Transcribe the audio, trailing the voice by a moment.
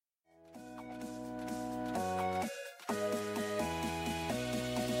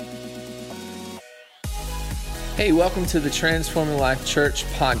Hey, welcome to the Transforming Life Church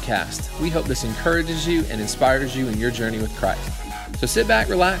podcast. We hope this encourages you and inspires you in your journey with Christ. So sit back,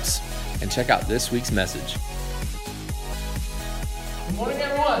 relax, and check out this week's message. Good morning,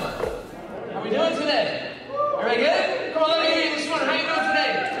 everyone. How are we doing today? Everybody good? Come on, let me hear you this morning. How you doing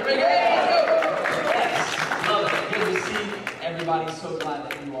today? Everybody good? Let's go. Yes, love it. Good to see everybody. So glad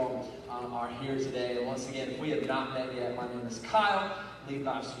that you all are here today. And once again, if we have not met yet, my name is Kyle, lead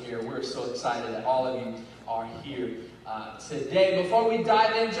pastor here. We're so excited that all of you are here today. Before we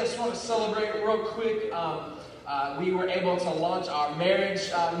dive in, just want to celebrate real quick. We were able to launch our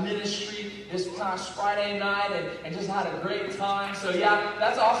marriage ministry this past Friday night and just had a great time. So yeah,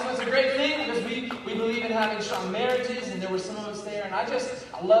 that's awesome. It's a great thing because we believe in having strong marriages, and there were some of us there. And I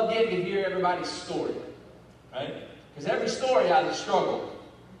love getting to hear everybody's story, right? Because every story has a struggle.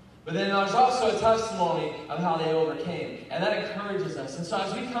 But then there's also a testimony of how they overcame. And that encourages us. And so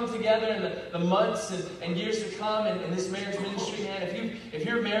as we come together in the months and years to come in this marriage ministry, man, if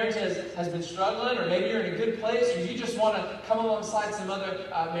your marriage has been struggling, or maybe you're in a good place, or you just want to come alongside some other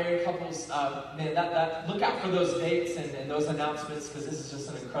married couples, man, that look out for those dates and those announcements, because this is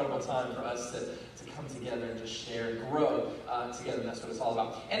just an incredible time for us to come together and just share and grow together. And that's what it's all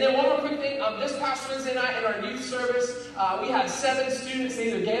about. And then one more quick thing. This past Wednesday night in our youth service, we had 7 students that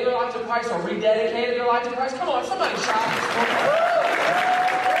either gave their life to Christ or rededicated their life to Christ. Come on, somebody shout.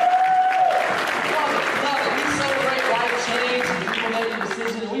 We celebrate life change and people making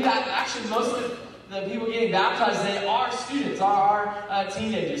decisions. We got actually most of the people getting baptized, they are students, are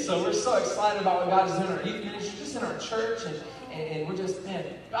teenagers. So we're so excited about what God is doing in our youth ministry, just in our church, and we're just, man,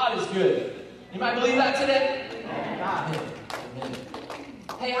 God is good. You might believe that today? Amen.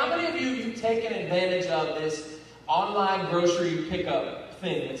 Hey, how many of you've taken advantage of this online grocery pickup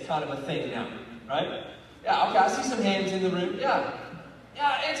thing? It's kind of a thing now, right? Yeah, okay, I see some hands in the room. Yeah,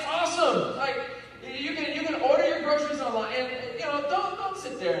 it's awesome. Like, you can order your groceries online, and don't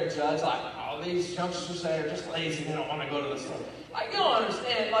sit there and judge like, oh, these youngsters are just lazy, they don't want to go to the store. Like, you don't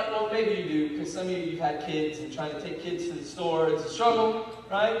understand. Like, well, maybe you do, because some of you've had kids and trying to take kids to the store, it's a struggle,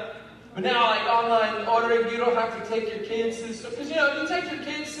 right? But now, like online ordering, you don't have to take your kids to the store. Because, if you take your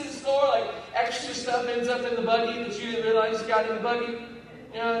kids to the store, like extra stuff ends up in the buggy that you didn't realize you got in the buggy.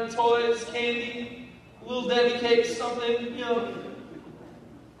 Toys, candy, little Debbie cakes, something,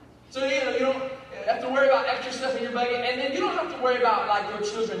 So, you don't have to worry about extra stuff in your buggy. And then you don't have to worry about, like, your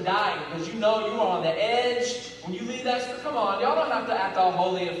children dying. Because you are on the edge when you leave that store. Come on, y'all don't have to act all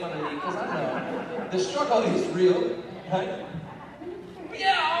holy in front of me. Because I know the struggle is real, right?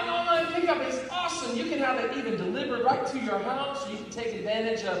 Yeah, online pickup is awesome. You can have it even delivered right to your house. You can take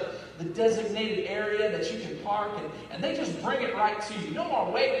advantage of the designated area that you can park, and they just bring it right to you. No more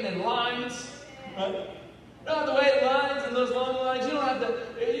waiting in lines. Right? You don't have to wait in lines and those long lines. You don't have to,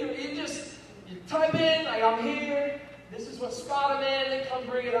 you type in, like, I'm here. This is what spot I'm in. They come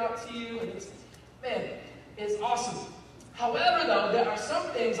bring it out to you. And it's awesome. However, though, there are some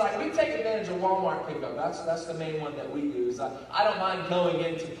things, like we take advantage of Walmart pickup. That's the main one that we use. I don't mind going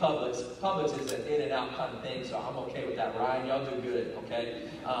into Publix. Publix is an in and out kind of thing, so I'm okay with that. Ryan, y'all do good, okay?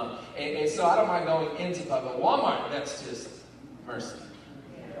 And so I don't mind going into Publix. Walmart, that's just mercy.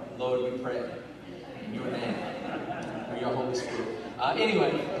 Lord, we pray in your name, in your Holy Spirit.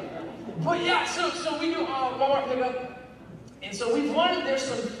 Anyway, but yeah, so we do Walmart pickup. And so we've learned there's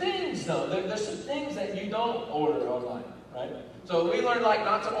some things, though. There's some things that you don't order online. Right? So we learned, like,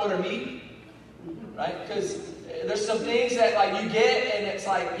 not to order meat, right? Because there's some things that, like, you get, and it's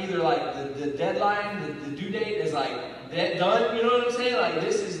like either like the deadline, the due date is like done. You know what I'm saying? Like,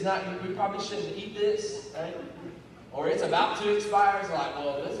 this is not. We probably shouldn't eat this, right? Or it's about to expire. It's like,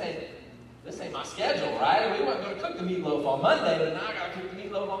 well, this ain't my schedule, right? We weren't going to cook the meatloaf on Monday, but now I got to cook the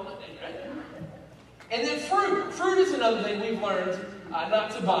meatloaf on Monday, right? And then fruit. Fruit is another thing we've learned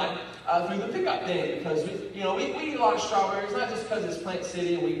not to buy through the pickup thing, because we eat a lot of strawberries, not just because it's Plant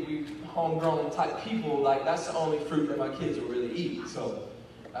City and we homegrown type people. Like, that's the only fruit that my kids will really eat. So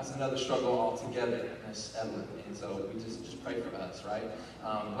that's another struggle altogether, Miss Evelyn. And so we just pray for us, right?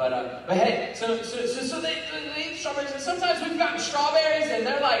 But hey, so they eat strawberries, and sometimes we've gotten strawberries and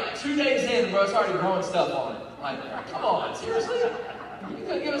they're like 2 days in, bro, it's already growing stuff on it. Like, come on, seriously? You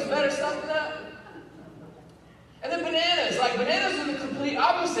couldn't give us better stuff than that? And then bananas. Like, bananas are the complete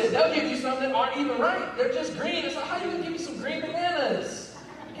opposite. They'll give you some that aren't even right. They're just green. It's like, how are you going to give me some green bananas?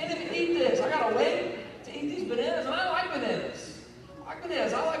 I can't even eat this. I got to wait to eat these bananas. And I like bananas.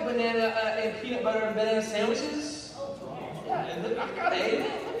 I like banana and peanut butter and banana sandwiches. Yeah, and I got to eat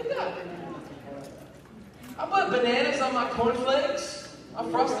it. Look at that. I put bananas on my cornflakes, my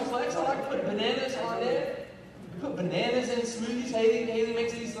Frosted Flakes. I like to put bananas on there. We put bananas in smoothies. Haley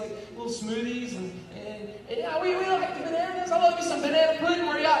makes these like little smoothies, and Yeah, we don't have the bananas. I love you some banana pudding.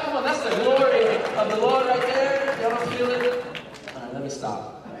 Where you at? Come on, that's the glory of the Lord right there. Y'all don't feel it? All right, let me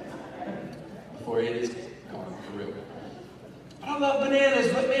stop before it is gone for real. I love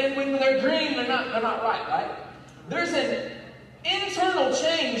bananas, but man, when they're green, they're not right? There's an internal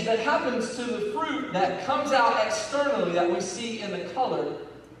change that happens to the fruit that comes out externally that we see in the color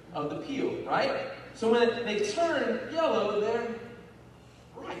of the peel, right? So when they turn yellow, they're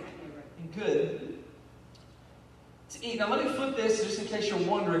ripe and good to eat. Now let me flip this just in case you're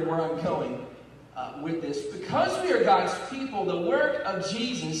wondering where I'm going with this. Because we are God's people, the work of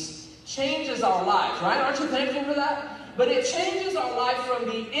Jesus changes our lives, right? Aren't you thankful for that? But it changes our life from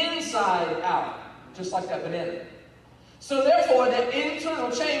the inside out, just like that banana. So therefore, the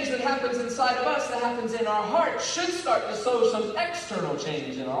internal change that happens inside of us, that happens in our heart, should start to show some external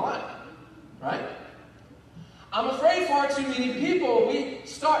change in our life, right? I'm afraid far too many people, we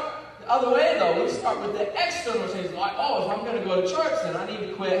start the other way though. We start with the external change, like, oh, if I'm going to go to church, then I need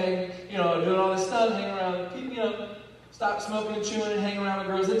to quit doing all this stuff, hang around people, stop smoking and chewing and hang around with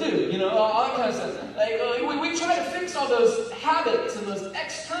girls that do, all that kind of stuff. Like, we try to fix all those habits and those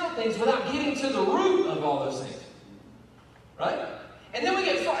external things without getting to the root of all those things. Right? And then we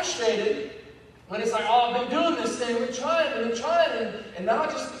get frustrated when it's like, oh, I've been doing this thing, we're trying, and now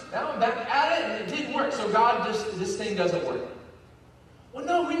I'm back at it, and it didn't work, so this thing doesn't work. Well,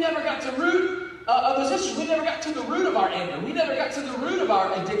 no, we never got to the root of those issues. We never got to the root of our anger. We never got to the root of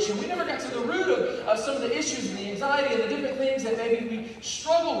our addiction. We never got to the root of some of the issues and the anxiety and the different things that maybe we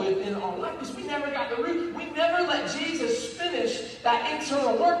struggle with in our life, because we never got the root. We never let Jesus finish that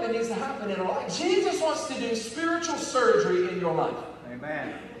internal work that needs to happen in our life. Jesus wants to do spiritual surgery in your life.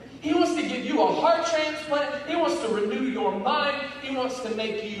 Amen. He wants to give you a heart transplant. He wants to renew your mind. He wants to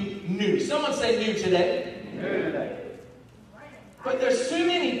make you new. Someone say new today. New today. But there's too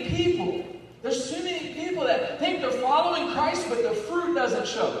many people that think they're following Christ, but the fruit doesn't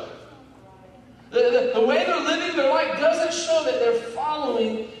show. The way they're living their life doesn't show that they're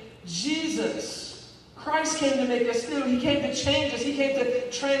following Jesus. Christ came to make us new. He came to change us. He came to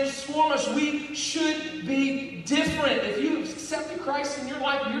transform us. We should be different. If you accepted Christ in your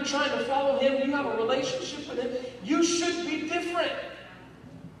life and you're trying to follow Him, you have a relationship with Him, you should be different.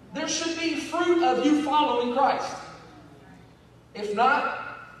 There should be fruit of you following Christ. If not,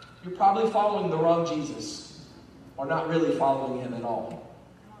 you're probably following the wrong Jesus, or not really following Him at all.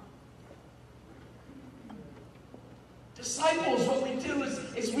 Disciples, what we do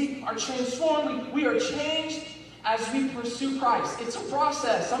is we are transformed, we are changed as we pursue Christ. It's a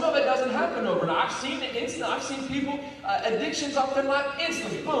process. Some of it doesn't happen overnight. I've seen it instantly. I've seen people, addictions off their life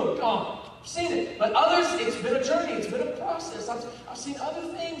instantly, boom, gone. I've seen it. But others, it's been a journey. It's been a process. I've seen other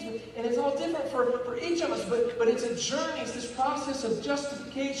things, and it's all different for each of us. But it's a journey. It's this process of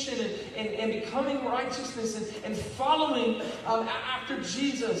justification and becoming righteousness and following after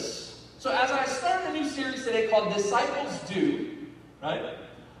Jesus. So as I start a new series today called Disciples Do, right?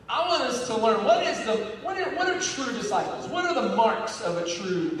 I want us to learn what are true disciples? What are the marks of a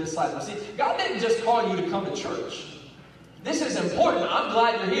true disciple? See, God didn't just call you to come to church. This is important. I'm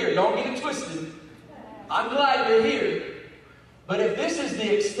glad you're here. Don't get it twisted. I'm glad you're here. But if this is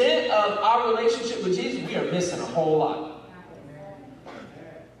the extent of our relationship with Jesus, we are missing a whole lot.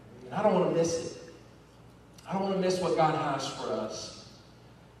 And I don't want to miss it. I don't want to miss what God has for us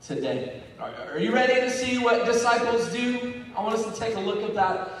today. Are you ready to see what disciples do? I want us to take a look at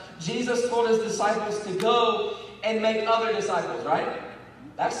that. Jesus told His disciples to go and make other disciples, right?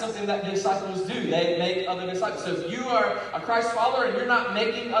 That's something that disciples do. They make other disciples. So if you are a Christ follower and you're not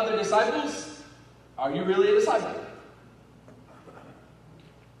making other disciples, are you really a disciple?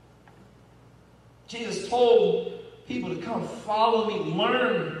 Jesus told people to come follow me,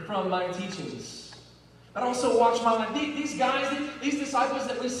 learn from my teachings. But also watch my life. These guys, these disciples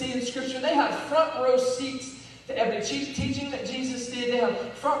that we see in Scripture, they had front row seats to every teaching that Jesus did. They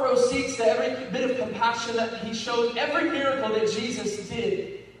have front row seats to every bit of compassion that He showed. Every miracle that Jesus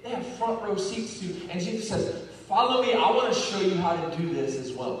did, they have front row seats to. And Jesus says, follow me. I want to show you how to do this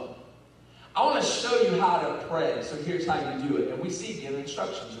as well. I want to show you how to pray. So here's how you do it. And we see given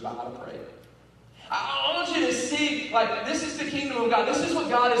instructions about how to pray. I want you to see, like, this is the kingdom of God. This is what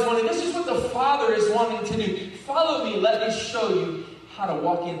God is wanting. This is what the Father is wanting to do. Follow me. Let me show you how to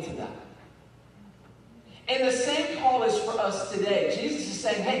walk into that. And the same call is for us today. Jesus is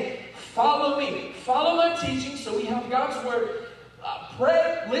saying, hey, follow me. Follow my teaching. So we have God's word.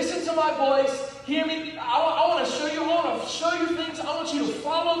 Pray. Listen to my voice. Hear me. I want to show you. I want to show you things. I want you to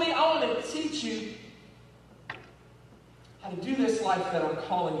follow me. I want to teach you how to do this life that I'm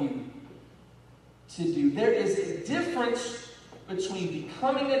calling you to do. There is a difference between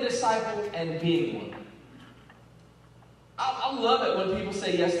becoming a disciple and being one. I love it when people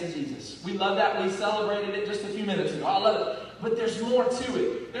say yes to Jesus. We love that. We celebrated it just a few minutes ago. I love it. But there's more to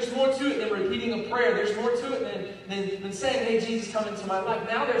it. There's more to it than repeating a prayer. There's more to it than saying, hey, Jesus, come into my life.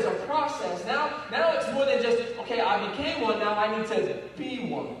 Now there's a process. Now it's more than just, okay, I became one. Now I need to be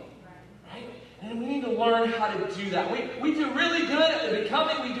one. Right? And we need to learn how to do that. We do really good at the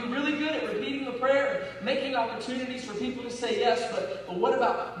becoming. We do really good at repeating the prayer, making opportunities for people to say yes. But what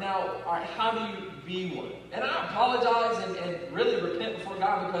about now, all right, how do you be one? And I apologize and really repent before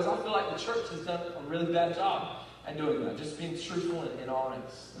God because I feel like the church has done a really bad job at doing that, just being truthful and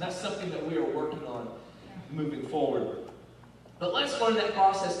honest. And that's something that we are working on moving forward. But let's learn that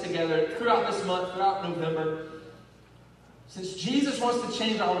process together throughout this month, throughout November. Since Jesus wants to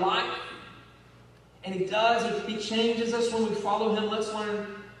change our life, and He does, He changes us when we follow Him, let's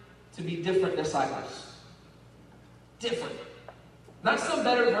learn to be different disciples. Different. Not some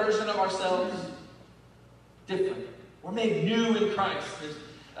better version of ourselves. Different. We're made new in Christ.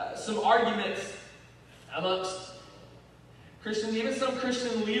 There's some arguments amongst Christians, even some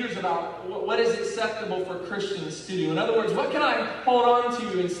Christian leaders, about what is acceptable for Christians to do. In other words, what can I hold on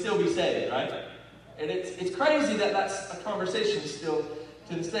to and still be saved, right? And it's crazy that that's a conversation still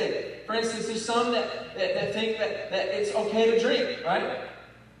to this day. For instance, there's some that think that it's okay to drink, right?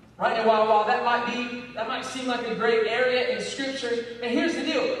 Right? And while that might seem like a great area in Scripture, and here's the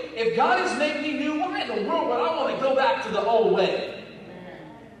deal. If God has made me new, why in the world would I want to go back to the old way?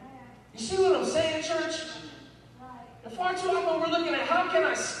 You see what I'm saying, church? And far too often we're looking at how can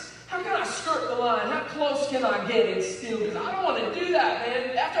I skirt the line? How close can I get and still? Because I don't want to do that,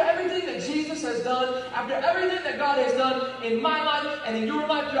 man. After everything that Jesus has done, after everything that God has done in my life and in your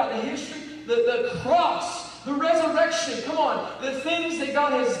life throughout the history, the cross, the resurrection, come on, the things that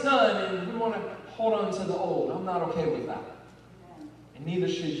God has done, and we want to hold on to the old. I'm not okay with that. And neither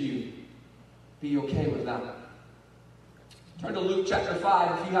should you be okay with that. Turn to Luke chapter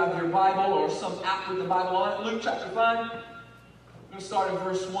 5 if you have your Bible or some app with the Bible on it. Luke chapter 5. I'm going to start in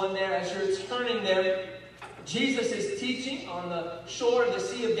verse 1 there. As you're turning there, Jesus is teaching on the shore of the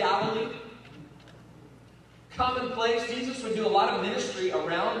Sea of Galilee. Commonplace. Jesus would do a lot of ministry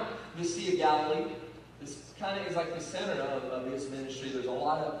around the Sea of Galilee. This kind of is like the center of his ministry. There's a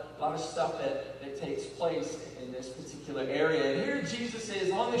lot of stuff that takes place in this particular area. And here Jesus is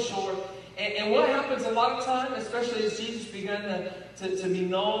on the shore. And what happens a lot of time, especially as Jesus began to be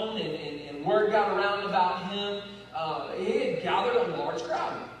known and word got around about Him, He had gathered a large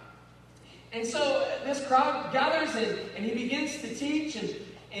crowd. And so this crowd gathers and He begins to teach.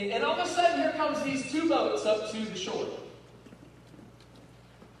 And all of a sudden, here comes these two boats up to the shore.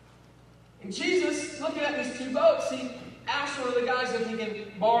 And Jesus, looking at these two boats, He asked one of the guys if he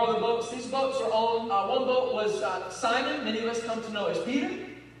can borrow the boats. These boats are owned. One boat was Simon, many of us come to know as Peter,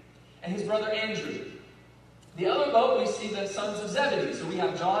 and his brother Andrew. The other boat, we see the sons of Zebedee. So we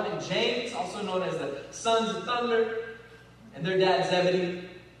have John and James, also known as the sons of thunder, and their dad Zebedee.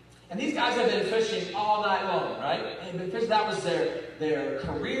 And these guys have been fishing all night long, right? And because that was their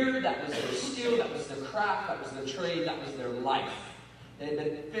career, that was their skill, that was their craft, that was their trade, that was their life. They've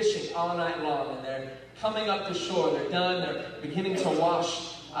been fishing all night long, and they're coming up to shore. They're done. They're beginning to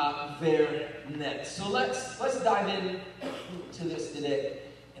wash their nets. So let's dive in to this today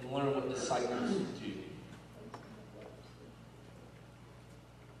and learn what disciples do.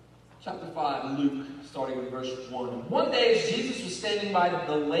 Chapter 5, Luke, starting with verse 1. One day, as Jesus was standing by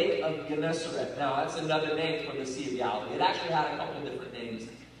the lake of Gennesaret. Now, that's another name for the Sea of Galilee. It actually had a couple of different names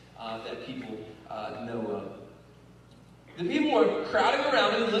that people know of. The people were crowding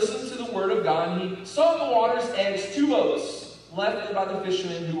around him, listening to the word of God, and he saw at the water's edge two boats left by the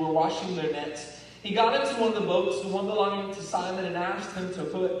fishermen who were washing their nets. He got into one of the boats, the one belonging to Simon, and asked him to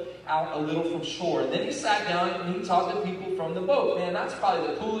put out a little from shore. And then he sat down and he taught the people from the boat. Man, that's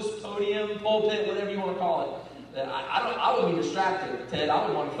probably the coolest podium, pulpit, whatever you want to call it. I would be distracted, Ted. I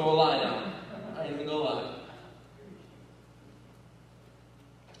would want to throw a line out. I ain't even gonna lie.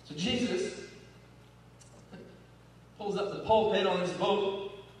 So Jesus pulls up the pulpit on his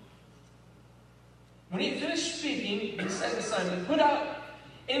boat. When he finished speaking, he said to Simon, "Put out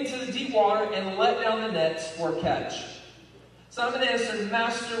into the deep water and let down the nets for a catch." Simon answered,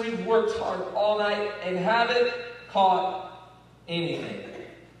 "Master, we've worked hard all night and haven't caught anything.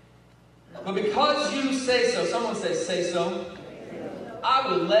 But because you say so," someone say so, "I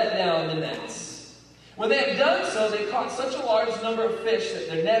will let down the nets." When they had done so, they caught such a large number of fish that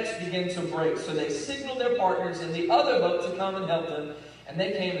their nets began to break. So they signaled their partners in the other boat to come and help them. And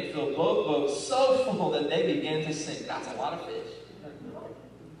they came and filled both boats so full that they began to sink. That's a lot of fish.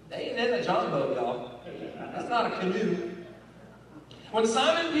 They ain't in a John boat, y'all. That's not a canoe. When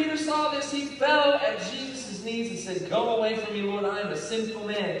Simon Peter saw this, he fell at Jesus' Jesus' knees and said, "Go away from me, Lord, I am a sinful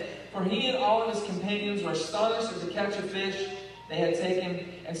man." For he and all of his companions were astonished at the catch of fish they had taken,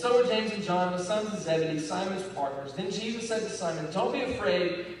 and so were James and John, the sons of Zebedee, Simon's partners. Then Jesus said to Simon, "Don't be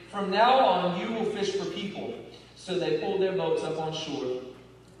afraid. From now on you will fish for people." So they pulled their boats up on shore,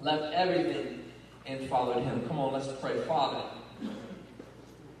 left everything, and followed him. Come on, let's pray. Father,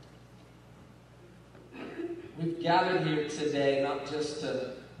 we've gathered here today not just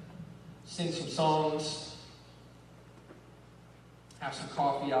to sing some songs, have some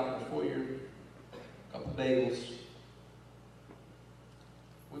coffee out in the foyer, a couple bagels.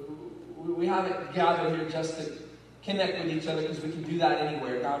 We haven't gathered here just to connect with each other because we can do that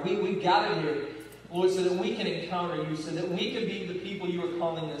anywhere, God. We've gathered here, Lord, so that we can encounter you, so that we can be the people you are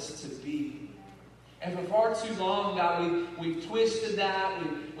calling us to be. And for far too long, God, we've twisted that.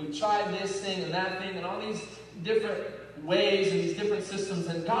 We've tried this thing and that thing and all these different ways and these different systems.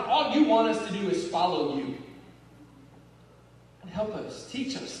 And God, all you want us to do is follow you. And help us.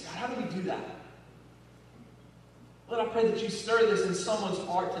 Teach us. God, how do we do that? Lord, I pray that you stir this in someone's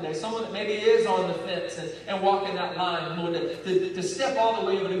heart today. Someone that maybe is on the fence and walking that line, Lord, to step all the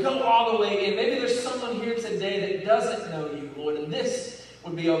way, but to go all the way in. Maybe there's someone here today that doesn't know you, Lord, and this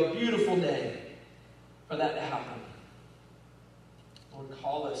would be a beautiful day for that to happen. Lord,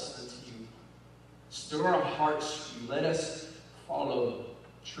 call us unto you. Stir our hearts to you. Let us follow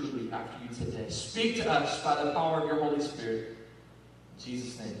truly after you today. Speak to us by the power of your Holy Spirit. In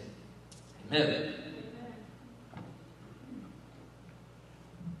Jesus' name, amen.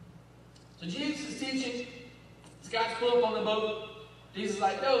 So Jesus is teaching. These guys pull up on the boat. Jesus is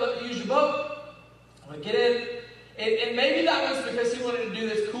like, "No, let me use your boat. I'm going to get in." And maybe that was because he wanted to do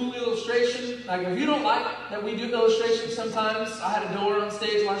this cool illustration. Like, if you don't like that we do illustrations sometimes, I had a door on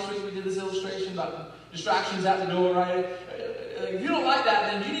stage last week. We did this illustration about distractions at the door, right? If you don't like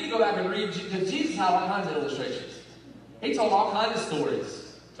that, then you need to go back and read, because Jesus had all kinds of illustrations. He told all kinds of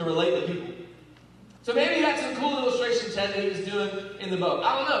stories to relate to people. So maybe he had some cool illustrations that he was doing in the boat.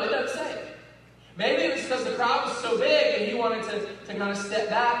 I don't know. It doesn't say. Maybe it was because the crowd was so big and he wanted to kind of step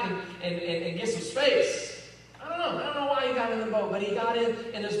back and get some space. I don't know why he got in the boat, but he got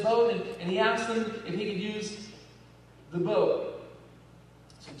in this boat and he asked them if he could use the boat.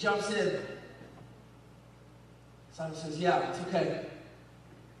 So he jumps in. Simon says, "Yeah, it's okay."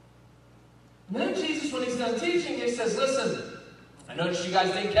 And then Jesus, when he's done teaching, he says, "Listen, I noticed you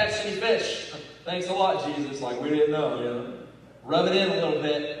guys didn't catch any fish. Thanks a lot, Jesus. Like, we didn't know, you know. Rub it in a little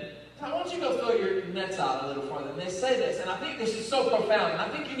bit. Why don't you go throw your nets out a little farther?" And they say this, and I think this is so profound. And I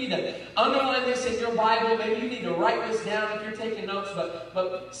think you need to underline this in your Bible. Maybe you need to write this down if you're taking notes.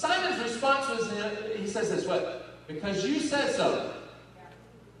 But Simon's response was, he says this, "What? Because you said so,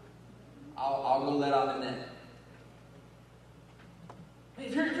 I'll go let out the net."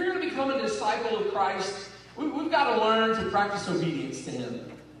 If you're going to become a disciple of Christ, we've got to learn to practice obedience to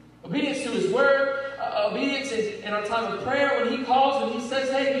him. Obedience to his word, obedience in our time of prayer when he calls, when he says,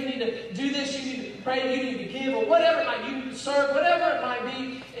 "Hey, you need to do this, you need to pray, you need to give," or whatever it might be, you need to serve, whatever it might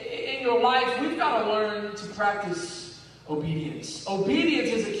be in your life, we've got to learn to practice obedience. Obedience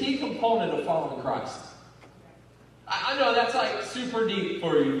is a key component of following Christ. I know that's like super deep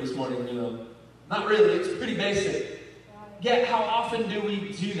for you this morning, you know. Not really, it's pretty basic. Yet, how often do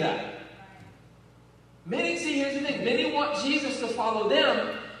we do that? Many, see, here's the thing. Many want Jesus to follow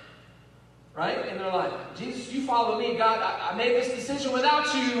them, right, in their life. "Jesus, you follow me. God, I made this decision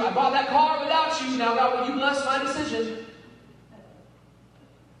without you. I bought that car without you. Now, God, will you bless my decision?"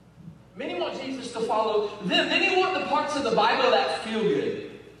 Many want Jesus to follow them. Many want the parts of the Bible that feel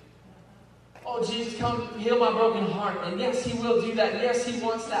good. "Oh, Jesus, come heal my broken heart." And yes, he will do that. Yes, he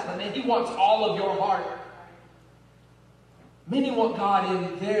wants that. But man, he wants all of your heart. Many want God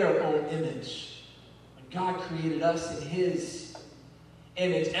in their own image. When God created us in his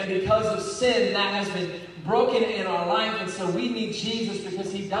image. And because of sin, that has been broken in our life. And so we need Jesus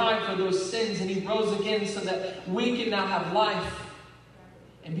because he died for those sins and he rose again so that we can now have life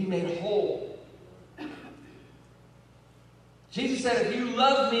and be made whole. Jesus said, "If you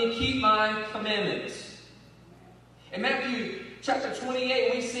love me, keep my commandments." In Matthew chapter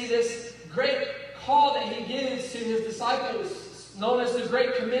 28, we see this great call that he gives to his disciples, known as the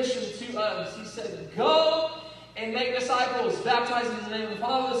Great Commission to us. He said, "Go and make disciples, baptizing in the name of the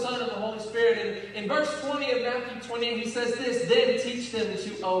Father, the Son, and the Holy Spirit." And in verse 20 of Matthew 28, he says this, "Then teach them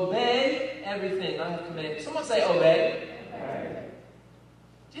to obey everything I have commanded." Someone say, obey. Obey.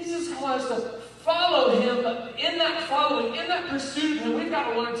 Jesus calls us to follow him, but in that following, in that pursuit of him, we've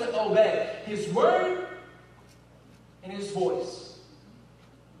got to learn to obey his word and his voice.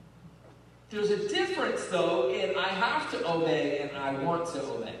 There's a difference, though, in I have to obey and I want to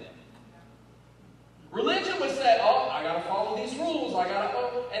obey. Religion say, oh, I got to follow these rules.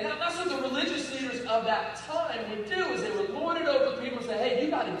 And that's what the religious leaders of that time would do, is they would lord it over people and say, hey,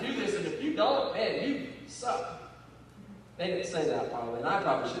 you got to do this, and if you don't, man, you suck. They didn't say that probably, and I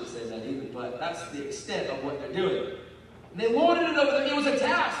probably shouldn't say that either, but that's the extent of what they're doing. And they lorded it over them. It was a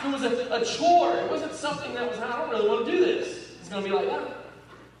task. It was a chore. It wasn't something that was, I don't really want to do this. It's going to be like that.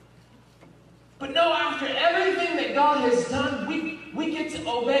 But no, after everything that God has done, we get to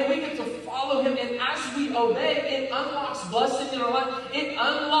obey. We get to follow Him. And as we obey, it unlocks blessing in our life. It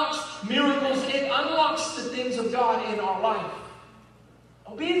unlocks miracles. It unlocks the things of God in our life.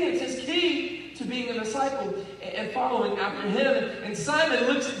 Obedience is key to being a disciple and following after Him. And Simon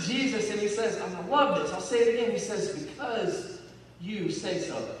looks at Jesus and he says, and I love this. I'll say it again. He says, because you say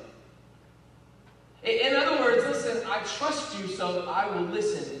so. In other words, listen, I trust you, so I will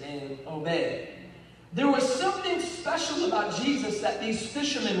listen and obey. There was something special about Jesus that these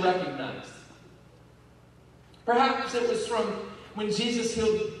fishermen recognized. Perhaps it was from when Jesus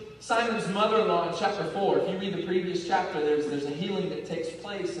healed Simon's mother-in-law in chapter 4. If you read the previous chapter, there's a healing that takes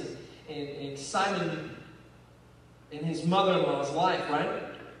place in Simon and his mother-in-law's life, right?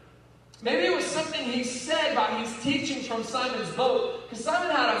 Maybe it was something he said by his teaching from Simon's boat, because Simon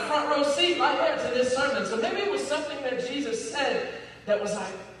had a front row seat right there to this sermon. So maybe it was something that Jesus said that was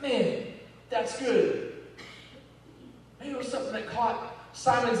like, man, that's good. Maybe it was something that caught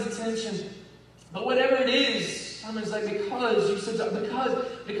Simon's attention. But whatever it is, Simon's like, because you said so,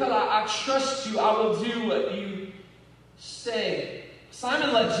 because I trust you, I will do what you say.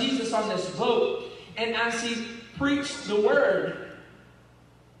 Simon led Jesus on this boat, and as he preached the word,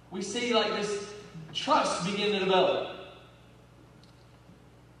 we see like this trust begin to develop.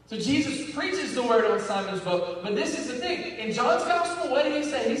 So Jesus preaches the word on Simon's boat. But this is the thing. In John's gospel, what did he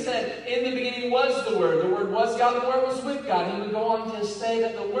say? He said, in the beginning was the Word. The Word was God. The Word was with God. He would go on to say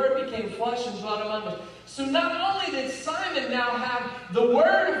that the Word became flesh and dwelt among us. So not only did Simon now have the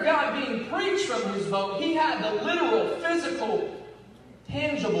Word of God being preached from his boat, he had the literal, physical,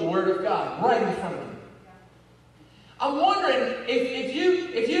 tangible Word of God right in front of him. I'm wondering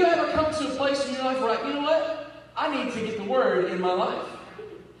if you ever come to a place in your life where, you know what? I need to get the Word in my life.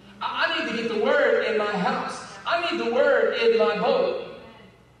 I need to get the Word in my house. I need the Word in my boat.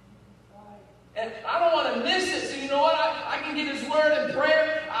 And I don't want to miss it. So you know what? I can get His Word in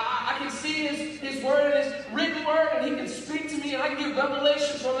prayer. I can see His Word and His written Word, and He can speak to me, and I can get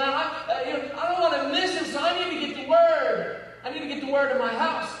revelation from that. I don't want to miss Him, so I need to get the Word. I need to get the Word in my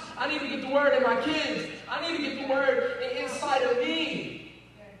house. I need to get the Word in my kids. I need to get the Word inside of me,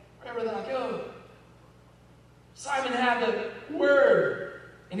 wherever that I go. Simon had the Word.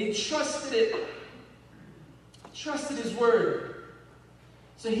 And he trusted it. Trusted his word.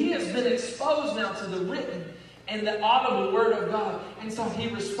 So he has been exposed now to the written and the audible word of God. And so he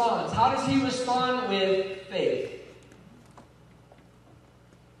responds. How does he respond? With faith.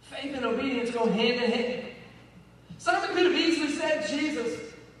 Faith and obedience go hand in hand. Simon could have easily said, Jesus,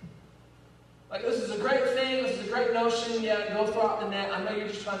 like, this is a great thing. This is a great notion. Yeah, go throw out the net. I know you're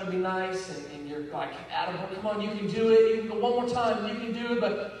just trying to be nice. And you're like, Adam, come on, you can do it. You can go one more time. You can do it.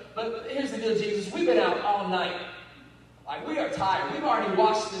 But here's the deal, Jesus. We've been out all night. Like, we are tired. We've already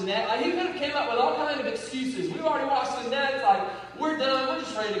washed the net. Like, he could have came up with all kinds of excuses. We've already washed the net. It's like, we're done. We're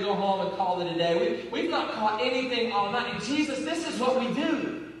just ready to go home and call it a day. We've not caught anything all night. And Jesus, this is what we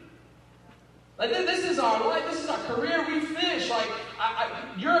do. Like, this is our life. This is our career. We fish. Like,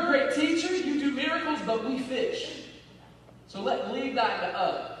 you're a great teacher. You do miracles, but we fish. So leave that to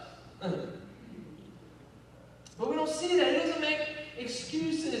us. But we don't see that. He doesn't make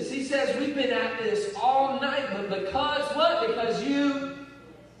excuses. He says, we've been at this all night, but because what? Because you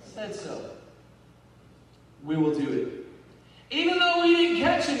said so. We will do it. Even though we didn't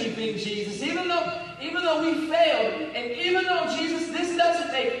catch anything, Jesus, even though we failed, and even though, Jesus, this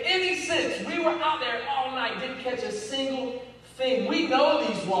doesn't make any sense. We were out there all night, didn't catch a single thing. We know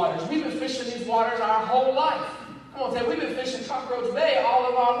these waters. We've been fishing these waters our whole life. Come on, say, we've been fishing Cockroach Bay all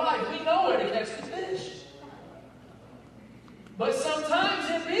of our life. We know where to catch the fish. But sometimes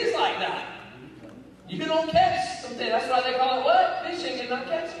it is like that. You don't catch something. That's why they call it what? Fishing and not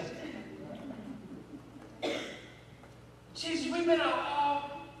catching. Jesus, we've been out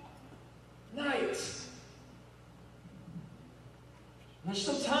all night. There's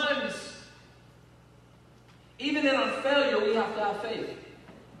sometimes, even in our failure, we have to have faith.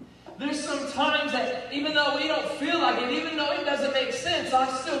 There's some times that even though we don't feel like it, even though it doesn't make sense, I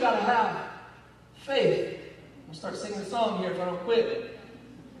still got to have faith. I'll start singing a song here if I don't quit.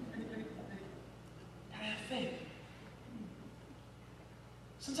 Gotta have faith.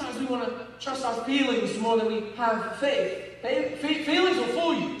 Sometimes we want to trust our feelings more than we have faith. Feelings will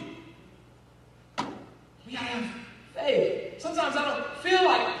fool you. We gotta have faith. Sometimes I don't feel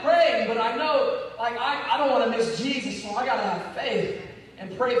like praying, but I know, like, I don't want to miss Jesus, so I gotta have faith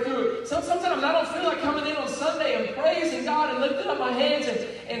and pray through it. Sometimes I don't feel like coming in on Sunday and praising God and lifting up my hands,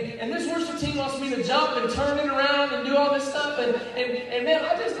 and this worship team wants me to jump and turn it around and do all this stuff, and man,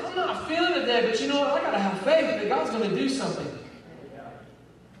 I'm not feeling it today, but you know what? I gotta have faith that God's gonna do something.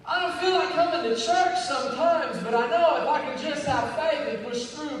 I don't feel like coming to church sometimes, but I know if I can just have faith and push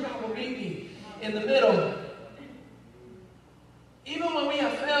through, God will meet me in the middle. Even when we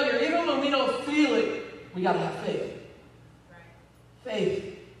have failure, even when we don't feel it, we got to have faith.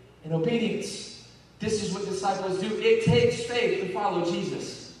 Faith and obedience. This is what disciples do. It takes faith to follow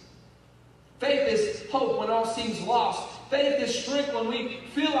Jesus. Faith is hope when all seems lost. Faith is strength when we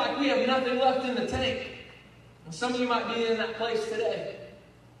feel like we have nothing left in the tank. And some of you might be in that place today.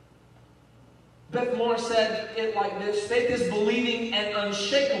 Beth Moore said it like this: faith is believing an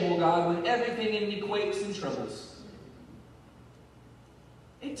unshakable God when everything in me quakes and trembles.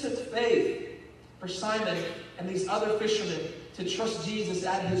 It took faith for Simon and these other fishermen to trust Jesus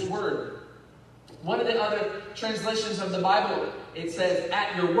at his word. One of the other translations of the Bible, it says,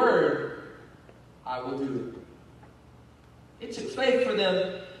 "At your word, I will do it." It took faith for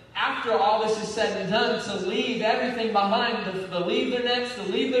them, after all this is said and done, to leave everything behind, to leave their nets, to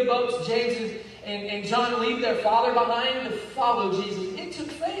leave their boats. James and John leave their father behind to follow Jesus. It took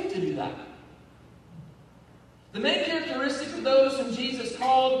faith to do that. The main characteristic of those whom Jesus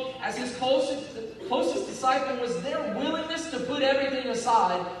called as his closest disciple was their willingness to put everything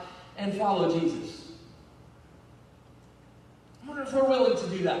aside and follow Jesus. I wonder if we're willing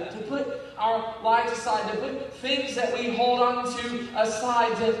to do that, to put our lives aside, to put things that we hold on to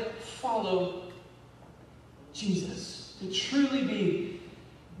aside, to follow Jesus, to truly be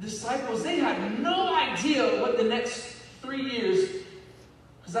disciples. They had no idea what the next 3 years,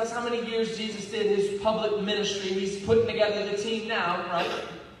 because that's how many years Jesus did his public ministry. He's putting together the team now, right?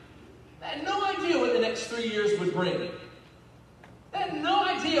 They had no idea what the next 3 years would bring. They had no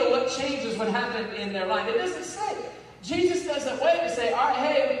idea what changes would happen in their life. It doesn't say. Jesus doesn't wait to say, all right,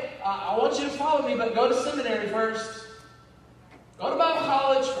 hey, I want you to follow me, but go to seminary first. Go to Bible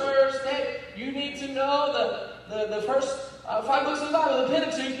college first. Hey, you need to know the first 5 books of the Bible, the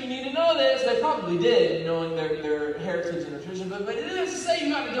Pentateuch. You need to know this. They probably did, knowing their heritage and their tradition. But it doesn't say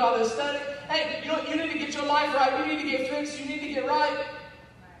you got to do all this study. Hey, you need to get your life right. You need to get fixed. You need to get right.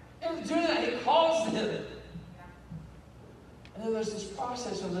 He doesn't do that. He calls them. And then there's this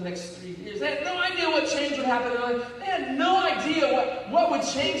process over the next 3 years. They had no idea what change would happen in their life. They had no idea what would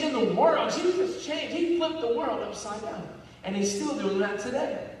change in the world. Jesus changed. He flipped the world upside down. And he's still doing that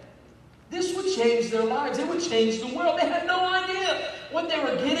today. This would change their lives. It would change the world. They had no idea what they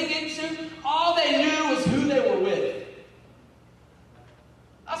were getting into. All they knew was who they were with.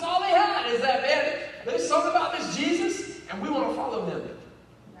 That's all they had, is that, man, there's something about this Jesus, and we want to follow him.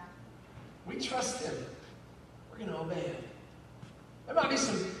 We trust him. We're going to obey him. There might be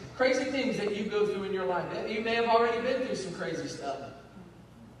some crazy things that you go through in your life. You may have already been through some crazy stuff.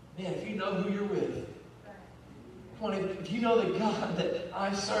 Man, if you know who you're with, if you know the God that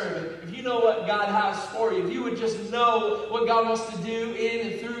I serve, if you know what God has for you, if you would just know what God wants to do in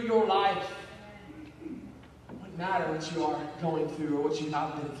and through your life, it wouldn't matter what you are going through or what you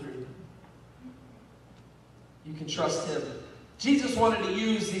have been through. You can trust him. Jesus wanted to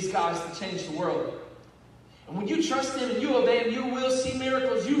use these guys to change the world. And when you trust him and you obey him, you will see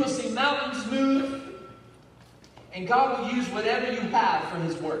miracles. You will see mountains move. And God will use whatever you have for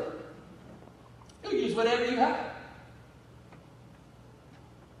his work. He'll use whatever you have.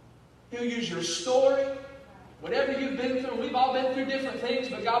 He'll use your story, whatever you've been through. We've all been through different things,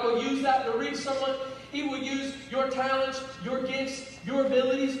 but God will use that to reach someone. He will use your talents, your gifts, your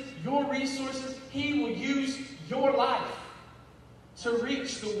abilities, your resources. He will use your life to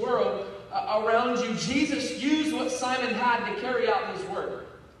reach the world around you. Jesus used what Simon had to carry out his work.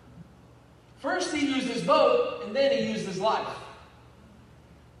 First he used his boat, and then he used his life.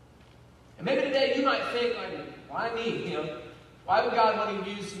 And maybe today you might think, like, why me? Why would God want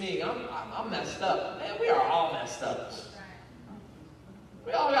to use me? I'm messed up. Man, we are all messed up.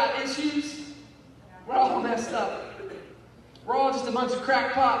 We all got issues. We're all messed up. We're all just a bunch of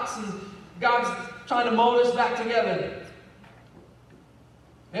crackpots, and God's trying to mold us back together.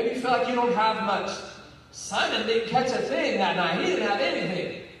 Maybe you feel like you don't have much. Simon didn't catch a thing that night. He didn't have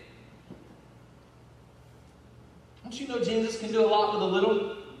anything. Don't you know Jesus can do a lot with a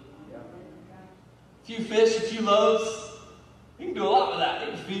little? A few fish, a few loaves. He can do a lot with that. He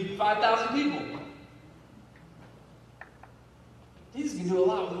can feed 5,000 people. Jesus can do a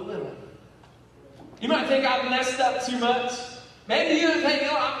lot with a little. You might think I've messed up too much. Maybe you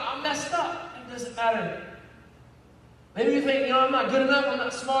think, I'm messed up. It doesn't matter. Maybe you think, I'm not good enough, I'm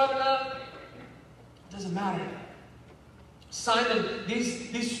not smart enough. It doesn't matter. Simon,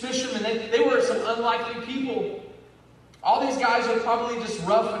 these fishermen, they were some unlikely people. All these guys are probably just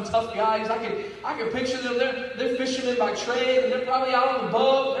rough and tough guys. I could picture them. They're fishermen by trade, and they're probably out on the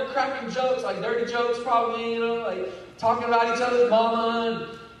boat. They're cracking jokes, like dirty jokes, probably, like talking about each other's mama,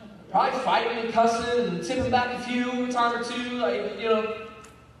 and probably fighting and cussing and tipping back a few, a time or two,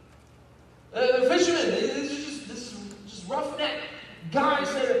 the fishermen. This is just roughneck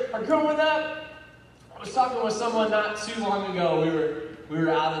guys that are growing up. I was talking with someone not too long ago. We were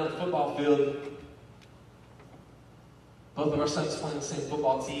out in the football field. Both of our sons playing the same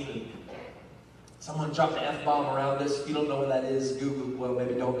football team, and someone dropped an F-bomb around us. If you don't know what that is, Google. Well,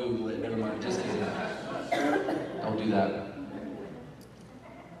 maybe don't Google it. Never mind. Just kidding. Don't do that.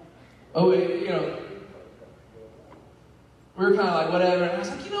 Oh, we were kind of like, whatever. And I was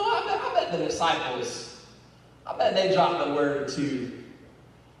like, I bet the disciples, I bet they dropped a word or two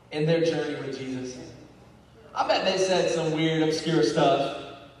in their journey with Jesus. I bet they said some weird, obscure stuff.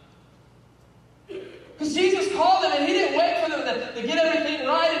 Because Jesus called them, and he didn't wait for them to get everything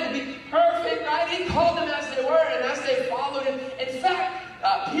right and to be perfect, right? He called them as they were and as they followed him. In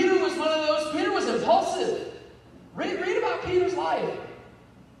fact, Peter was one of those. Peter was impulsive. Read about Peter's life.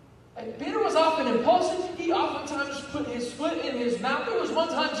 And Peter was often impulsive. He oftentimes put his foot in his mouth. There was one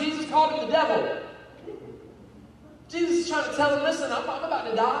time Jesus called him the devil. Jesus is trying to tell him, listen, I'm about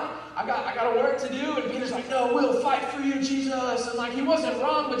to die. I got a work to do. And Peter's like, no, we'll fight for you, Jesus. And he wasn't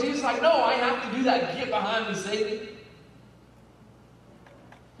wrong, but Jesus is like, no, I have to do that. Get behind me, Satan.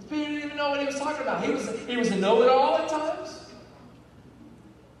 Peter didn't even know what he was talking about. He was a know-it-all at times.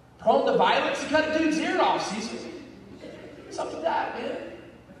 Prone to violence. He cut a dude's ear off, Caesar. Something like that, man.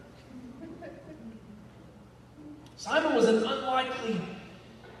 Simon was an unlikely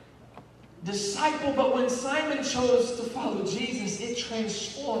disciple, but when Simon chose to follow Jesus, it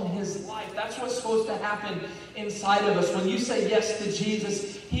transformed his life. That's what's supposed to happen inside of us. When you say yes to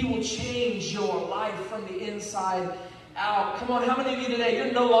Jesus, he will change your life from the inside out. Come on, how many of you today,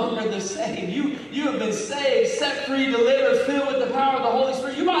 you're no longer the same. You have been saved, set free, delivered, filled with the power of the Holy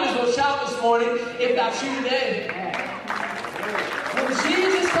Spirit. You might as well shout this morning if that's you today. When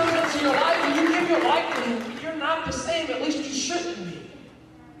Jesus comes into your life and you give your life to him, you're not the same. At least you shouldn't be.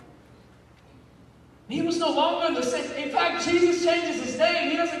 He was no longer the same. In fact, Jesus changes his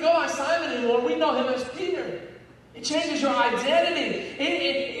name. He doesn't go by Simon anymore. We know him as Peter. It changes your identity.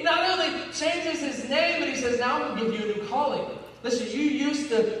 He not only changes his name, but he says, now I'm going to give you a new calling. Listen, you used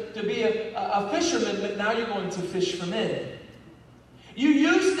to be a fisherman, but now you're going to fish for men. You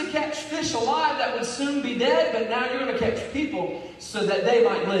used to catch fish alive that would soon be dead, but now you're going to catch people so that they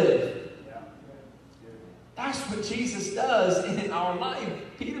might live. That's what Jesus does in our life.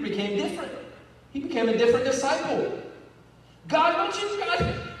 Peter became different. He became a different disciple. God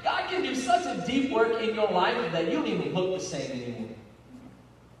can do such a deep work in your life that you don't even look the same anymore.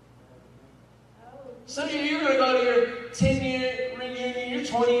 Some of you, you're going to go to your 10-year reunion, your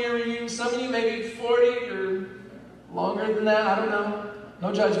 20-year reunion. Some of you maybe 40 or longer than that. I don't know.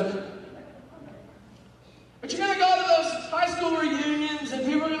 No judgment. But you're going to go to those high school reunions, and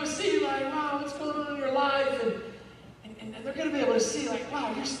people are going to see you like, wow, what's going on in your life? And they're going to be able to see, like,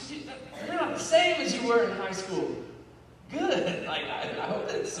 wow, you're not the same as you were in high school. Good. I hope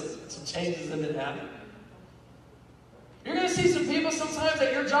that some changes have been happening. You're going to see some people sometimes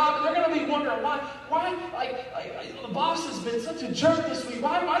at your job, and they're going to be wondering why the boss has been such a jerk this week.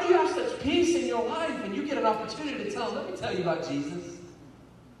 Why do you have such peace in your life? And you get an opportunity to tell them, let me tell you about Jesus.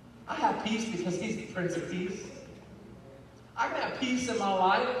 I have peace because he's the Prince of Peace. I can have peace in my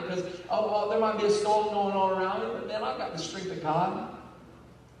life because, there might be a storm going on around me, but man, I've got the strength of God.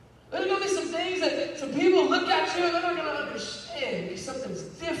 There's going to be some things that some people look at you and they're not going to understand because something's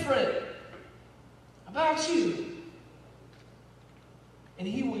different about you. And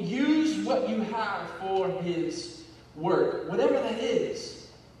he will use what you have for his work, whatever that is.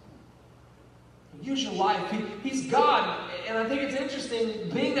 Use your life. He's God. And I think it's interesting,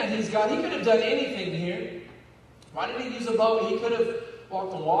 being that he's God, he could have done anything here. Why did he use a boat? He could have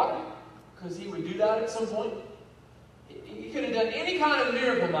walked on water, because he would do that at some point. He could have done any kind of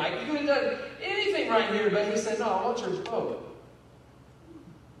miracle, Mike. He could have done anything right here, but he said, no, I want your boat.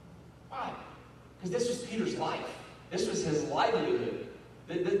 Why? Because this was Peter's life. This was his livelihood.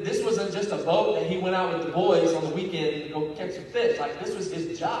 This wasn't just a boat that he went out with the boys on the weekend to go catch some fish. This was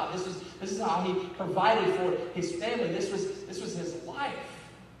his job. This is how he provided for his family. This was his life.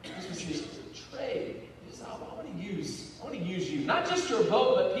 This was his trade. I want to use you. Not just your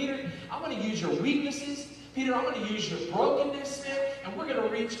boat, but Peter, I want to use your weaknesses. Peter, I'm going to use your brokenness, man, and we're going to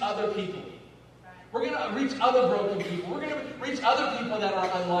reach other people. We're going to reach other broken people. We're going to reach other people that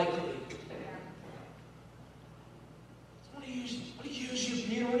are unlikely. So I want to use you,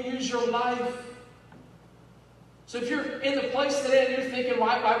 Peter. I want to use your life. So if you're in the place today and you're thinking,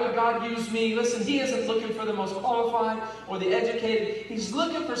 why would God use me? Listen, He isn't looking for the most qualified or the educated. He's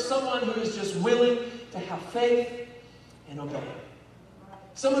looking for someone who is just willing to have faith and obey.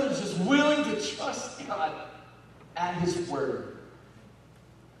 Someone who's just willing to trust God at His word.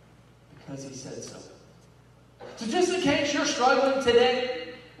 Because He said so. So just in case you're struggling today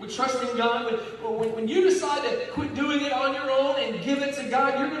with trusting God, when you decide to quit doing it on your own and give it to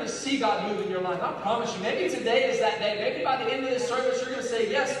God, you're going to see God move in your life. I promise you. Maybe today is that day. Maybe by the end of this service, you're going to say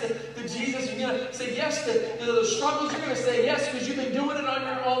yes to Jesus. You're going to say yes to the struggles. You're going to say yes because you've been doing it on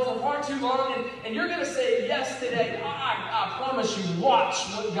your own for far too long. And you're going to say yes today. I promise you, watch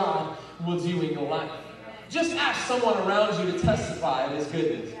what God will do in your life. Just ask someone around you to testify of His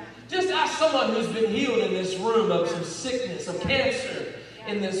goodness. Just ask someone who's been healed in this room of some sickness, of cancer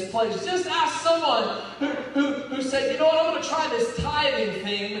in this place. Just ask someone who said, you know what, I'm going to try this tithing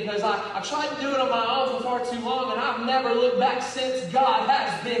thing because I tried to do it on my own for far too long and I've never looked back since. God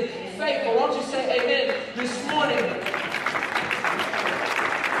has been faithful. Won't you say amen this morning?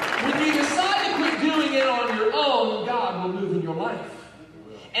 When you decide to quit doing it on your own, God will move in your life.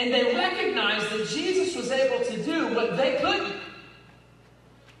 And they recognized that Jesus was able to do what they couldn't.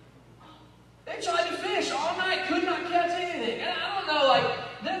 They tried to fish all night, could not catch anything. And I don't know, like,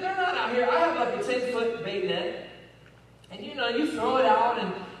 they're not out here. I have like a 10-foot bait net. And you know, you throw it out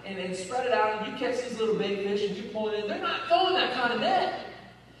and spread it out, and you catch these little bait fish and you pull it in. They're not throwing that kind of net.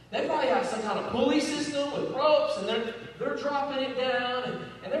 They probably have some kind of pulley system with ropes, and they're dropping it down,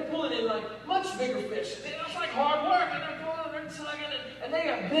 and they're pulling in like much bigger fish. It's like hard work, and they're pulling, they're tugging, and they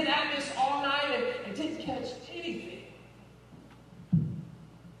got been at this all night and didn't catch anything.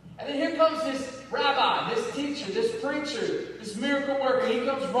 And then here comes this rabbi, this teacher, this preacher, this miracle worker. He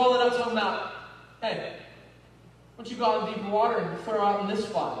comes rolling up talking about, hey, why don't you go out in deeper water and throw out in this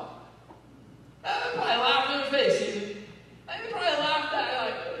spot? They probably laughed in the face. They probably laughed at it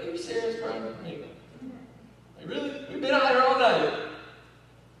like, are you serious, bro? Like, really? We've been out here all night.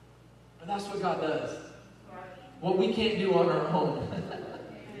 But that's what God does. What we can't do on our own.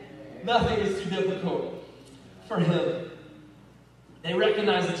 Nothing is too difficult for Him. They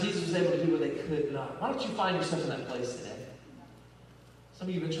recognized that Jesus was able to do what they could not. Why don't you find yourself in that place today? Some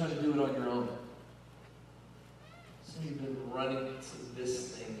of you have been trying to do it on your own. Some of you have been running to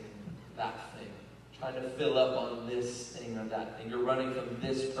this thing and that thing. Trying to fill up on this thing or that thing. You're running from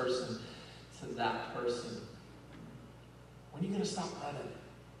this person to that person. When are you going to stop running?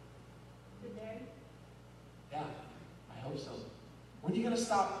 Today? Yeah, I hope so. When are you going to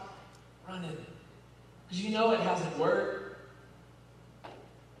stop running? Because you know it hasn't worked.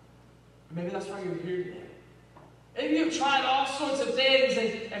 Maybe that's why you're here today. Maybe you've tried all sorts of things,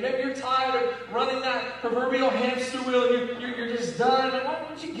 and maybe you're tired of running that proverbial hamster wheel, and you're just done. And why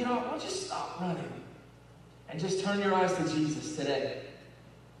don't you get off? Why don't you stop running and just turn your eyes to Jesus today?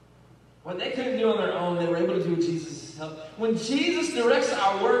 What they couldn't do on their own, they were able to do with Jesus' help. When Jesus directs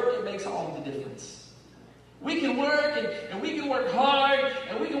our work, it makes all the difference. We can work, and we can work hard,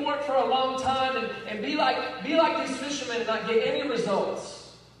 and we can work for a long time, and be like these fishermen and not get any results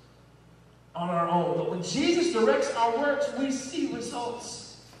on our own. But when Jesus directs our works, we see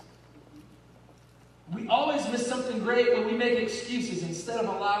results. We always miss something great when we make excuses instead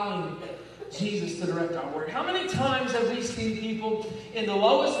of allowing Jesus to direct our work. How many times have we seen people in the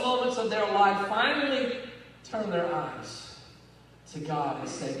lowest moments of their life finally turn their eyes to God and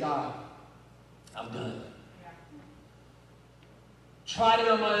say, God, I'm done. Tried it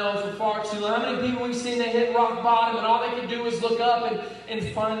on my own for far too long. How many people we've seen, they hit rock bottom and all they can do is look up and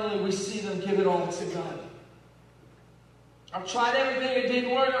finally we see them give it all to God. I've tried everything, it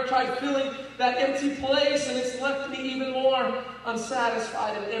didn't work. I've tried filling that empty place and it's left me even more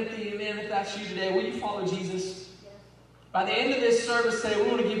unsatisfied and empty. And man, if that's you today, will you follow Jesus? By the end of this service today, we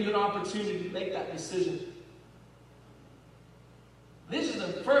want to give you an opportunity to make that decision. This is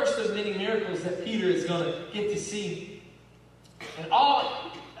the first of many miracles that Peter is going to get to see. And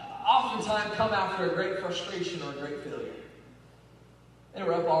oftentimes come after a great frustration or a great failure. They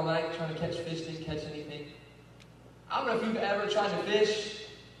were up all night trying to catch fish, didn't catch anything. I don't know if you've ever tried to fish.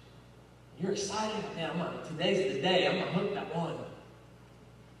 You're excited. Man, today's the day. I'm going to hook that one.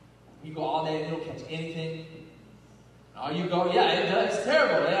 You go all day and you don't catch anything. All you go, it's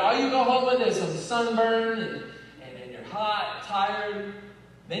terrible. All you go home with is some sunburn and you're hot, tired.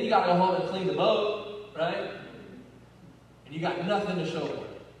 Then you got to go home and clean the boat, right? You got nothing to show for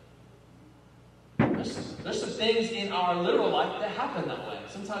it. There's There's some things in our literal life that happen that way.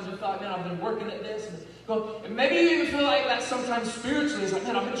 Sometimes we feel like, man, I've been working at this. And maybe you even feel like that sometimes spiritually. It's like,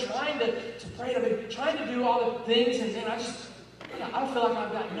 man, I've been trying to pray. I've been trying to do all the things. And man, I don't feel like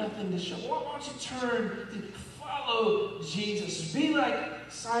I've got nothing to show. Why don't you turn to follow Jesus? Be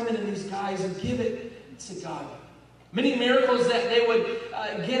like Simon and these guys and give it to God. Many miracles that they would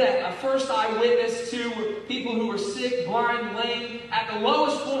get a first eyewitness to were people who were sick, blind, lame, at the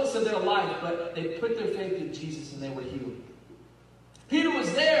lowest points of their life, but they put their faith in Jesus and they were healed. Peter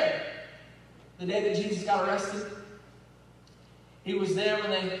was there the day that Jesus got arrested. He was there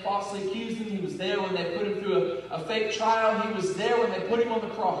when they falsely accused him. He was there when they put him through a fake trial. He was there when they put him on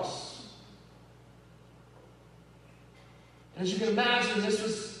the cross. And as you can imagine, this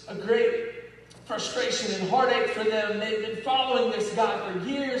was a great frustration and heartache for them. They'd been following this guy for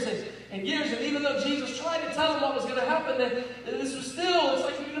years and years, and even though Jesus tried to tell them what was going to happen, that this was still, it's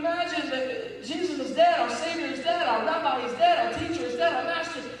like you can imagine that Jesus is dead, our Savior is dead, our Rabbi is dead, our teacher is dead, our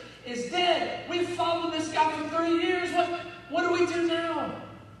Master is dead. We've followed this guy for 3 years. What do we do now?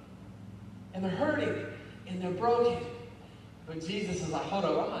 And they're hurting, and they're broken. But Jesus is like, hold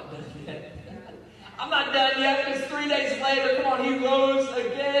on, I'm not done yet. I'm not done yet, because 3 days later, come on, he rose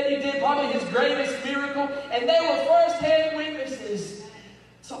again. He did probably his greatest miracle. And they were first-hand witnesses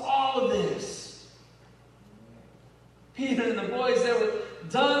to all of this. Peter and the boys, they were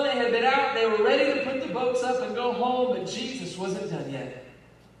done. They had been out. They were ready to put the boats up and go home, but Jesus wasn't done yet.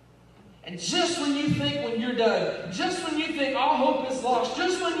 And just when you think when you're done, just when you think all hope is lost,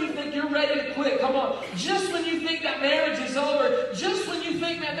 just when you think you're ready to quit, come on, just when you think that marriage is over, just when you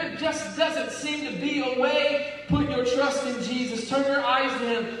think that there just doesn't seem to be a way, put your trust in Jesus. Turn your eyes to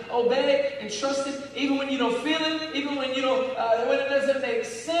Him. Obey and trust Him, even when you don't feel it, even when you don't, when it doesn't make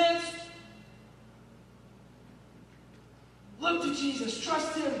sense. Look to Jesus.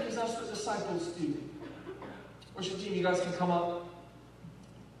 Trust Him, because that's what disciples do. Worship team, you guys can come up.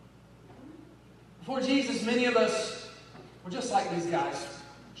 Before Jesus, many of us were just like these guys,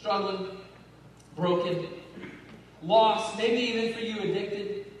 struggling, broken, lost, maybe even for you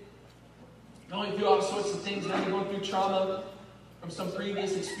addicted, going through all sorts of things, maybe going through trauma from some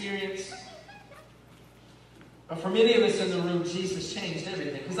previous experience. But for many of us in the room, Jesus changed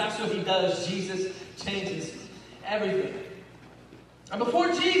everything, because that's what He does. Jesus changes everything. And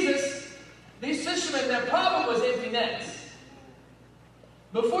before Jesus, these fishermen, their problem was empty nets.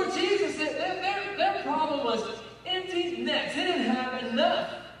 Before Jesus, their problem was empty nets. They didn't have enough.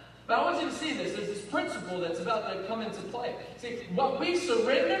 But I want you to see this. There's this principle that's about to come into play. See, what we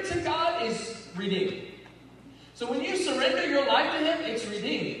surrender to God is redeemed. So when you surrender your life to Him, it's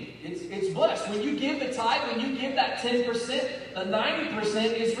redeemed. It's blessed. When you give the tithe, when you give that 10%, the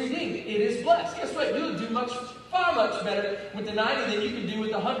 90% is redeemed. It is blessed. Guess what? You'll do far much better with the 90 than you can do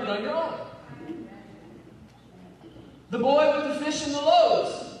with the 100 on your own. The boy with the fish and the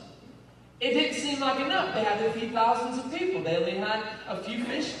loaves. It didn't seem like enough. They had to feed thousands of people. They only had a few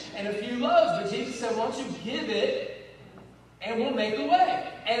fish and a few loaves. But Jesus said, why don't you give it and we'll make a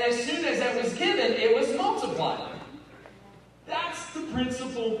way. And as soon as that was given, it was multiplied. That's the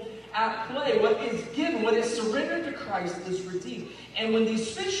principle at play. What is given, what is surrendered to Christ is redeemed. And when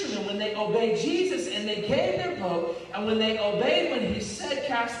these fishermen, when they obeyed Jesus and they gave their boat, and when they obeyed when He said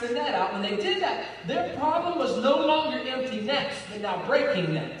cast the net out, when they did that, their problem was no longer empty nets, but now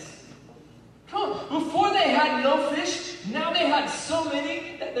breaking nets. Come on. Before they had no fish, now they had so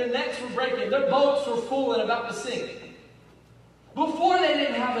many that their nets were breaking. Their boats were full and about to sink. Before they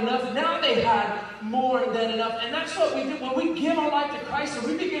didn't have enough, now they had more than enough. And that's what we do. When we give our life to Christ and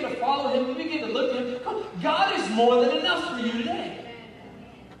we begin to follow Him, we begin to look to Him, come on, God is more than enough for you today.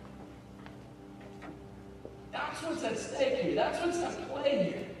 That's what's at stake here. That's what's at play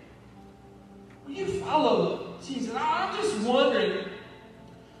here. When you follow Jesus, I'm just wondering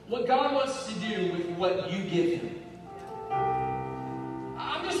what God wants to do with what you give Him.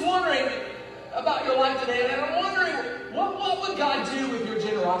 I'm just wondering about your life today, and I'm wondering, what would God do with your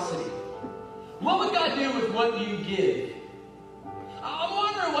generosity? What would God do with what you give? I'm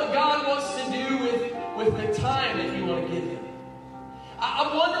wondering what God wants to do with the time that you want to give Him.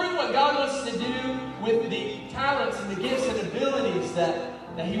 I'm wondering what God wants to do with the talents and the gifts and abilities that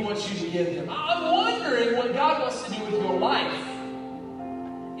He wants you to give Him. I'm wondering what God wants to do with your life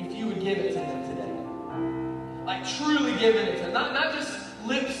if you would give it to Him today. Like truly giving it to Him. Not just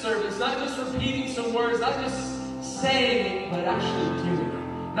lip service, not just repeating some words, not just saying it, but actually doing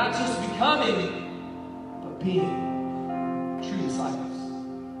it. Not just becoming, but being true disciples.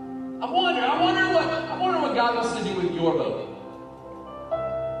 I wonder what God wants to do with your boat.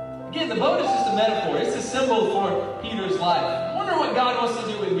 Again, the boat is just a metaphor. It's a symbol for Peter's life. I wonder what God wants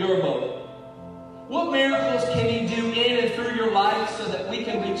to do with your boat. What miracles can He do in and through your life so that we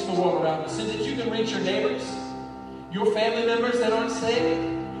can reach the world around us? So that you can reach your neighbors, your family members that aren't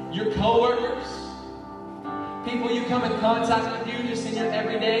saved, your co-workers, people you come in contact with you just in your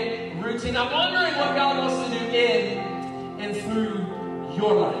everyday routine. I'm wondering what God wants to do in and through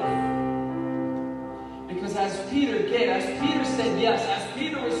your life. Because as Peter said yes, as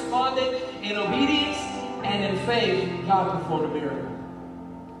Peter responded in obedience and in faith, God performed a miracle.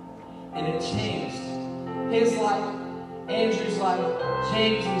 And it changed his life, Andrew's life,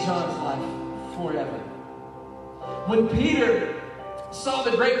 James and John's life forever. When Peter saw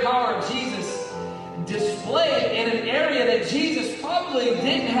the great power of Jesus displayed in an area that Jesus probably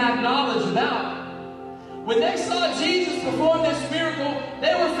didn't have knowledge about, when they saw Jesus perform this miracle,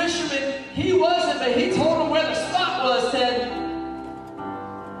 they were fishermen. He wasn't, but he told them where the spot was, said,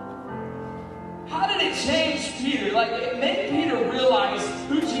 how did it change Peter? Like, it made Peter realize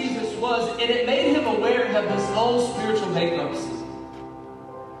who Jesus was, and it made him aware of his own spiritual bankruptcy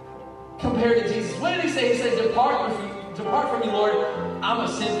compared to Jesus. What did he say? He said, depart from me, Lord, I'm a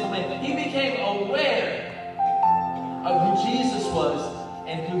sinful man. He became aware of who Jesus was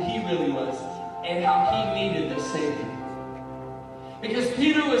and who he really was and how he needed the Savior. Because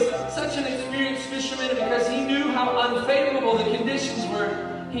Peter was such an experienced fisherman, because he knew how unfavorable the conditions were,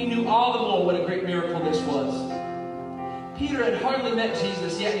 he knew all the more what a great miracle this was. Peter had hardly met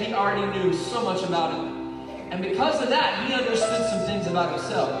Jesus, yet he already knew so much about him. And because of that, he understood some things about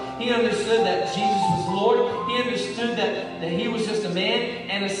himself. He understood that Jesus was Lord. He understood that he was just a man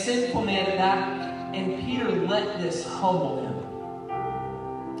and a sinful man at that. And Peter let this humble him.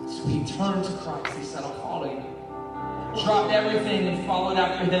 So he turned to Christ. He said, I'll follow you. Dropped everything and followed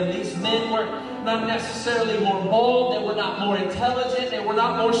after him. These men were not necessarily more bold. They were not more intelligent. They were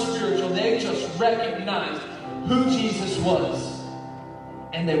not more spiritual. They just recognized who Jesus was.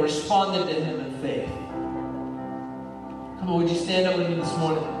 And they responded to him in faith. Come on, would you stand up with me this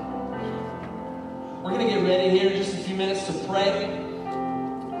morning? We're going to get ready here in just a few minutes to pray.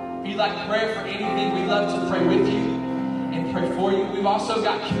 If you'd like prayer for anything, we'd love to pray with you and pray for you. We've also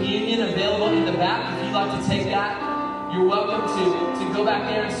got communion available in the back. If you'd like to take that, you're welcome to go back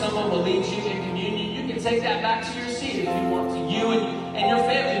there and someone will lead you in communion. You can take that back to your seat if you want to. You and your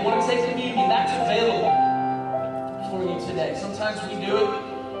family want to take communion. That's available for you today. Sometimes we do it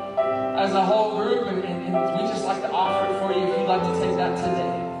as a whole group, and we just like to offer it for you if you'd like to take that today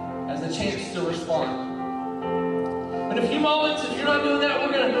as a chance to respond. In a few moments, if you're not doing that,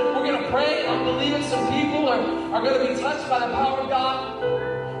 we're gonna pray. I'm believing some people are going to be touched by the power of God.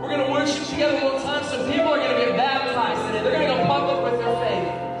 We're going to worship together one time. Some people are going to get baptized today. They're going to go public with their faith.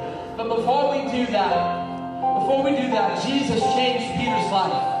 But before we do that, Jesus changed Peter's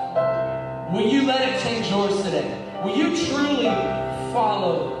life. Will you let it change yours today? Will you truly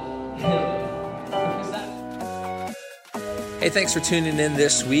follow him? Hey, thanks for tuning in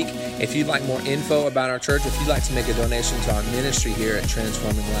this week. If you'd like more info about our church, if you'd like to make a donation to our ministry here at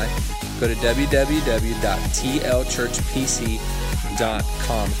Transforming Life, go to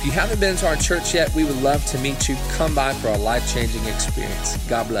www.tlchurchpc.com. If you haven't been to our church yet, we would love to meet you. Come by for a life-changing experience.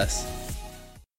 God bless.